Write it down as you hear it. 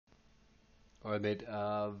All right, mate.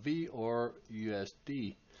 VR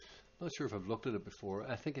USD. Not sure if I've looked at it before.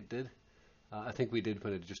 I think it did. I think we did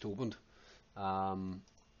when it just opened. Um,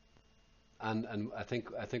 and I think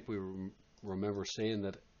we remember saying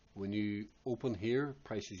that when you open here,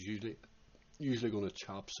 price is usually going to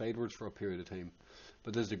chop sideways for a period of time.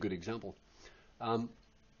 But this is a good example. Um,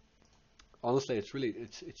 Honestly,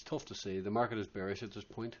 it's tough to say. The market is bearish at this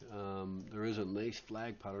point. There is a nice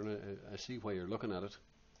flag pattern. I see why you're looking at it.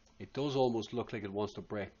 It does almost look like it wants to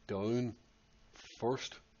break down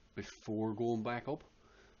first before going back up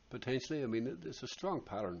potentially. I mean, it's a strong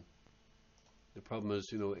pattern. The problem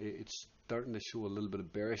is, it's starting to show a little bit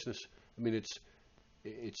of bearishness. I mean,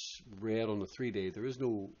 it's red on the 3 day. There's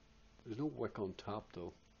no wick on top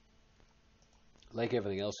though. Like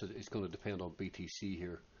everything else, it's going to depend on BTC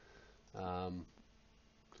here. Um,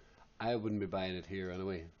 I wouldn't be buying it here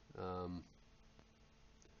anyway. Um,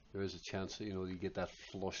 there is a chance that you get that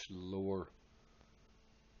flush lower.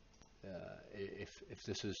 If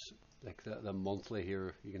this is like the monthly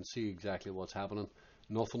here, you can see exactly what's happening.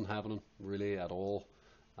 Nothing happening really at all.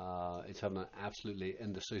 It's having an absolutely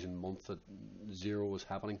indecision month that zero is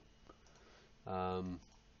happening. Um,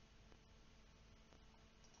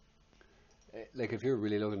 like if you're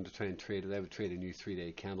really looking to try and trade it, I would trade a new 3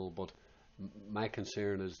 day candle. But my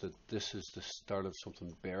concern is that this is the start of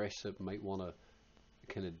something bearish that might want to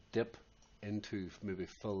kind of dip into, maybe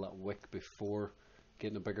fill that wick before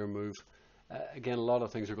getting a bigger move. Again, a lot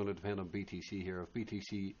of things are going to depend on BTC here. If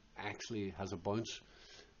BTC actually has a bounce,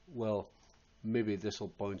 well, maybe this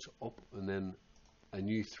will bounce up, and then a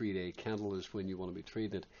new 3 day candle is when you want to be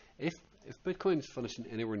trading it. If Bitcoin is finishing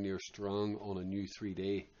anywhere near strong on a new 3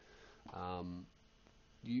 day, um,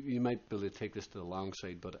 you might be able to take this to the long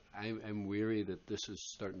side, but I'm weary that this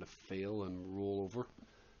is starting to fail and roll over.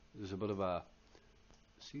 There's a bit of a,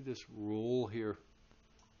 see this roll here.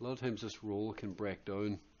 A lot of times this roll can break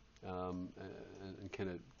down, and kind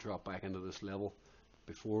of drop back into this level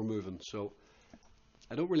before moving. So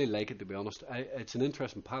I don't really like it, to be honest. It's an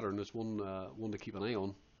interesting pattern. It's one to keep an eye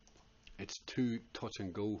on. It's too touch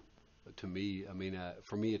and go to me. I mean,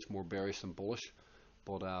 for me, it's more bearish than bullish,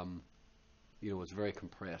 but it's very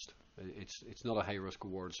compressed. It's not a high risk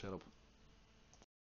reward setup.